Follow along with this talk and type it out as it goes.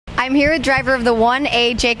I'm here with driver of the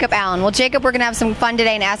 1A, Jacob Allen. Well, Jacob, we're going to have some fun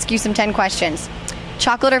today and ask you some 10 questions.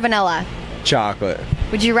 Chocolate or vanilla? Chocolate.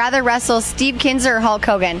 Would you rather wrestle Steve Kinzer or Hulk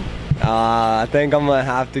Hogan? I think I'm going to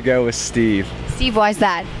have to go with Steve. Steve, why's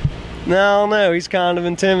that? No, he's kind of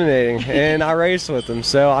intimidating, and I race with him,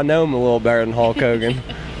 so I know him a little better than Hulk Hogan.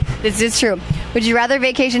 This is true. Would you rather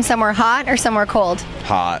vacation somewhere hot or somewhere cold?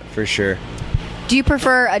 Hot, for sure. Do you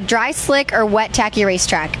prefer a dry slick or wet tacky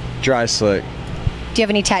racetrack? Dry slick. Do you have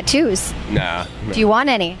any tattoos? Nah. Do you want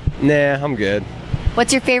any? Nah, I'm good.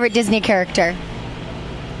 What's your favorite Disney character?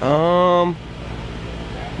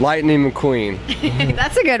 Lightning McQueen.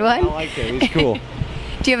 That's a good one. I like him. He's cool.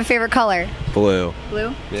 Do you have a favorite color? Blue.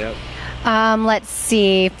 Blue? Yep. Let's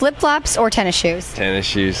see. Flip-flops or tennis shoes? Tennis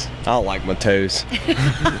shoes. I don't like my toes.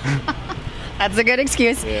 That's a good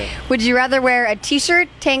excuse. Yeah. Would you rather wear a t-shirt,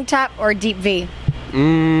 tank top, or deep V?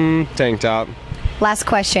 Tank top. Last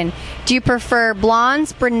question. Do you prefer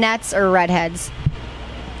blondes, brunettes, or redheads?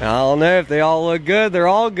 I don't know. If they all look good, they're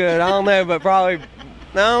all good. I don't know, but probably, I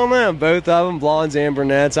don't know. Both of them, blondes and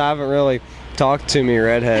brunettes. I haven't really talked to many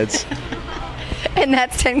redheads. And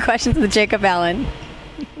that's 10 questions with Jacob Allen.